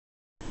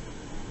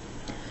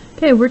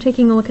Okay, we're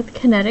taking a look at the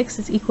kinetics.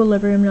 It's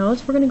equilibrium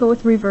nodes. We're going to go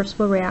with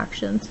reversible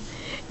reactions.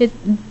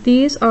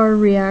 These are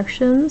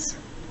reactions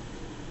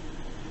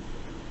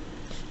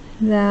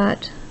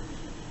that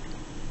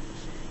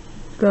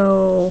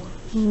go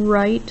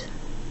right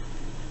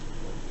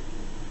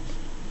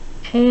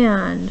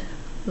and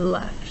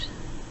left.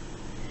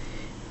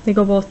 They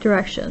go both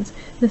directions.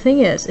 The thing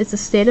is, it's a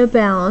state of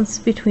balance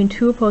between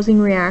two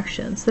opposing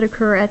reactions that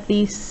occur at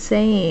the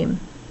same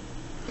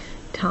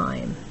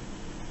time.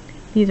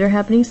 These are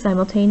happening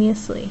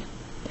simultaneously.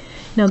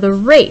 Now the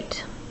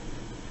rate,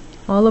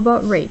 all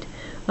about rate,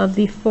 of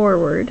the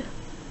forward,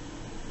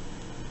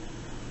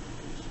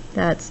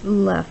 that's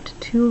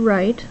left to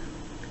right,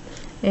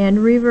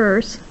 and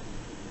reverse,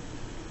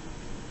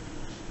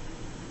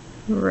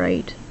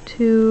 right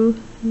to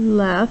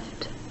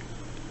left,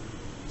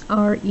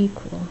 are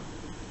equal.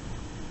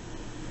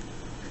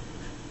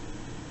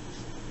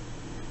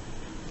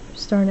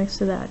 Star next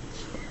to that.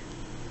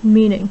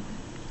 Meaning,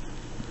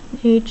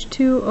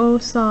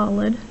 H2O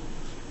solid,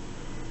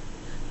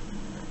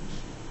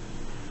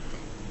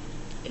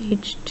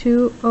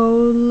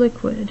 H2O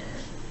liquid,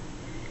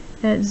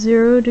 at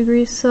 0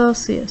 degrees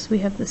Celsius, we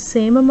have the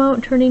same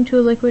amount turning to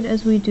a liquid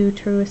as we do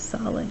to a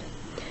solid.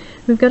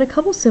 We've got a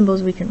couple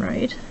symbols we can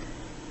write.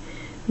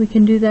 We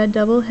can do that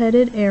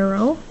double-headed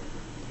arrow.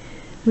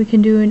 We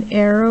can do an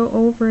arrow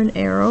over an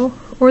arrow,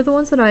 or the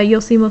ones that you'll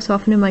see most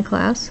often in my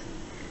class,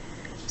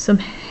 some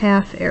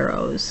half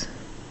arrows,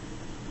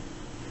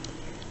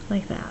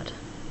 like that.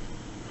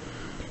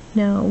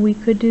 Now we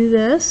could do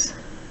this.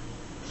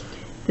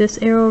 This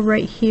arrow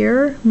right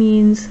here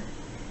means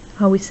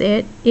how we say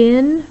it,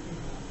 in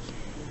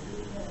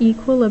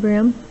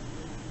equilibrium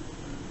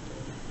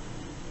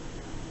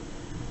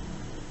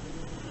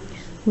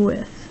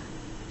with.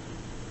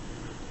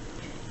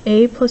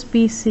 A plus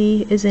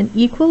BC is in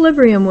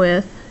equilibrium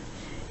with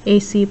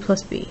AC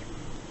plus B.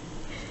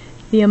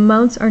 The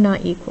amounts are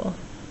not equal.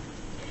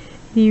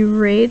 The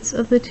rates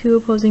of the two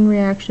opposing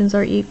reactions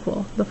are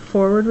equal. The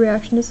forward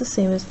reaction is the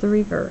same as the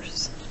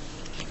reverse.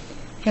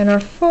 And our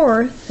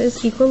fourth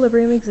is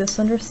equilibrium exists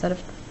under a set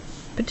of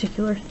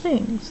particular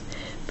things,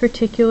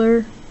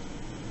 particular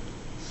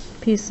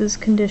pieces,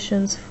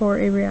 conditions for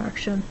a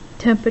reaction.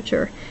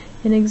 Temperature.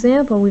 An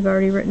example we've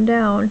already written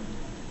down.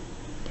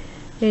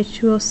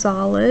 H2O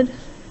solid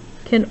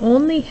can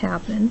only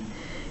happen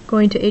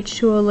going to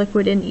H2O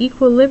liquid in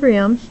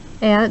equilibrium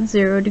at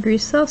 0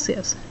 degrees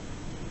Celsius.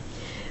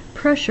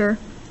 Pressure.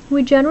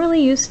 We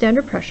generally use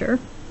standard pressure.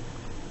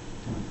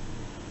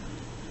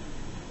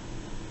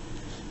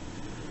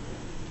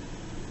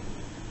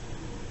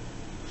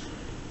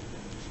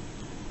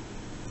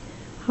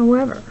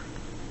 However,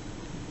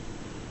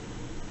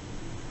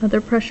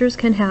 other pressures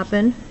can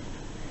happen.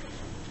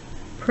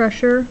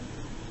 Pressure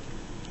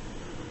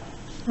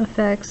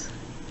affects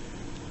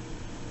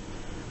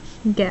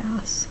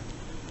gas.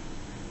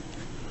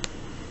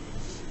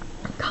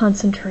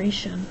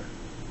 Concentration.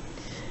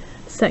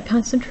 Set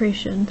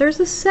concentration. There's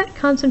a set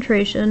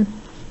concentration.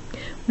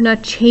 We're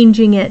not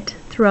changing it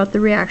throughout the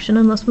reaction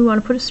unless we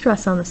want to put a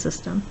stress on the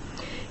system.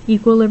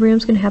 Equilibrium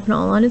is going to happen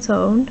all on its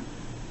own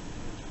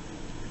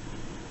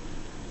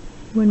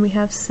when we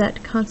have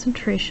set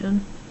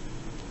concentration.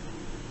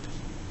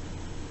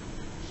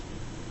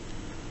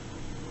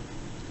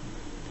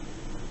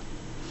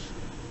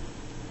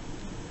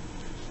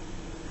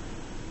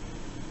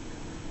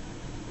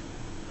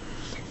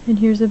 And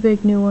here's a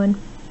big new one.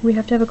 We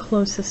have to have a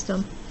closed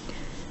system.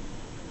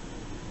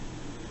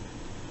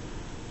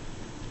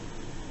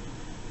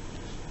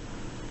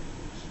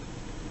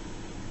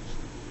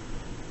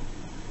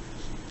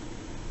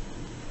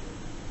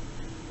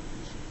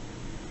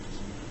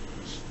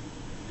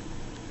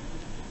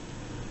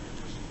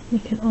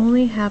 It can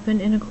only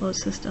happen in a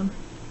closed system.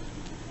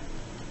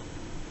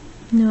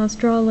 Now let's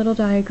draw a little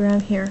diagram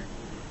here.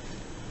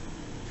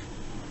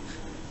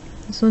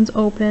 This one's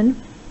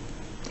open.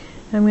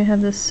 And we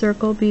have this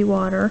circle B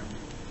water.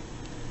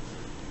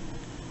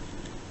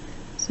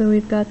 So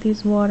we've got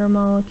these water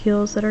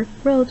molecules that are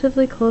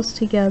relatively close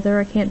together.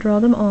 I can't draw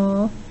them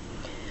all.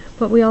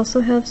 But we also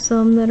have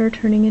some that are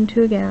turning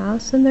into a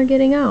gas and they're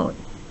getting out.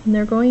 And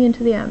they're going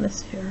into the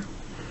atmosphere.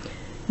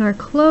 In our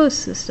closed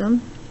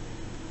system,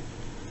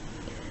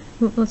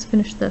 let's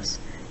finish this.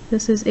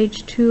 This is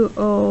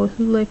H2O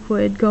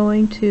liquid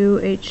going to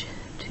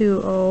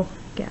H2O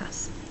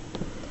gas.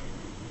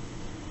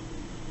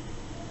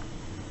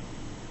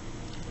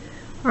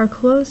 Our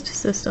closed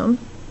system,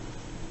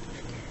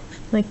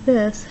 like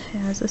this,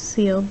 has a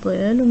sealed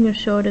lid. I'm going to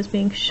show it as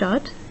being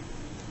shut.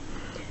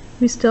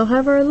 We still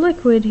have our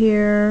liquid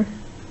here.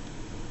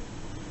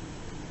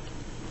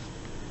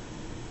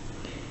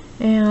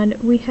 And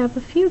we have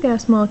a few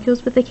gas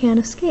molecules, but they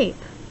can't escape.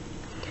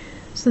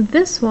 So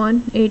this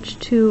one,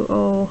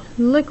 H2O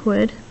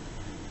liquid,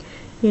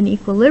 in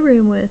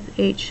equilibrium with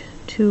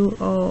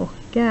H2O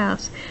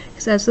gas,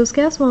 because as those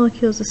gas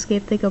molecules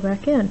escape, they go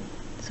back in.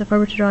 So if I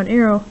were to draw an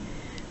arrow,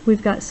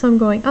 we've got some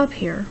going up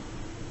here,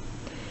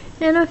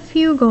 and a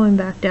few going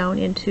back down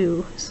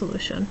into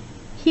solution.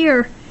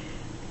 Here,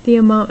 the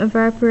amount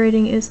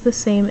evaporating is the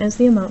same as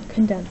the amount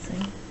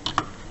condensing.